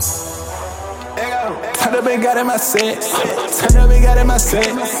Turn up and got in my set. Turn up and got in my set.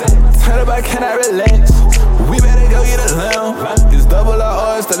 Turn up, I cannot relax. We better go get a lamb. It's double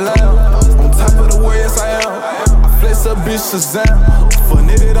R, it's the lamb. On top of the world, yes I am. I flex a bitch Shazam. For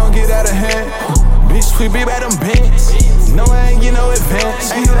nigga don't get out of hand. Bitch, we be by them bands. No, I ain't get no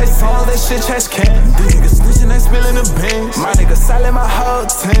advance. Ain't that song, that shit trash can. The niggas snitching, they spilling the beans. My nigga silent, my whole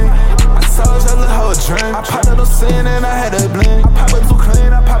team. I saw your little whole dream. I popped up no sin and I had a bling. I pop it too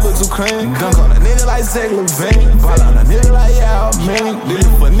clean, I pop it too clean. Dunk on a nigga like Zach Levine. Ball on a nigga like Yao Ming. Did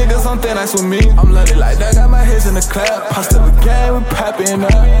it for niggas on thin ice with me. I'm loaded like that, got my hands in the clap. Post up a game, we poppin'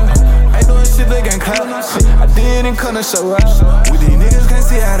 up. Ain't doing shit, they can't clap. I didn't come to show up. With these niggas can't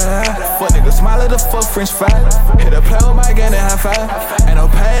see eye to eye. Fuck niggas smile at the fuck French fry. Hit a play with my gang and high five. Ain't no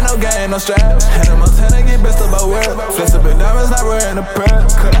pain, no gain, no straps. Had a Montana, get best of my world. Flex up in diamonds, not wearing a pearl.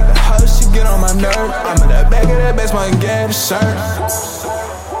 Cut out the hoe, she get on my nerve. I'm in that bag of that basement and get the shirt.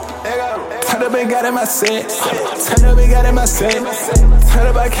 Turn up and got in my set. Turn up and got in my set. Turn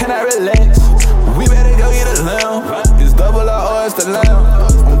up, I cannot relax. We better go get a lamb. It's double R, it's the lamb.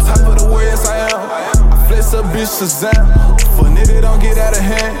 On top of the world, yes I am. I flex a bitch Shazam. For nigga don't get out of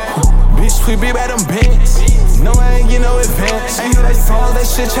hand. Bitch, we be by them bands. No, I ain't get no advance. Ain't that song, that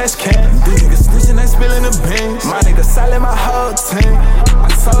shit trash can. The niggas snitching, they spilling the beans. My nigga silent, my whole team. I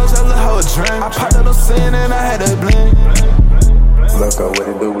saw your little whole dream. I popped up no sin and I had a bling. Loko, what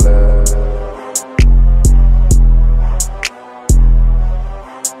it do, love?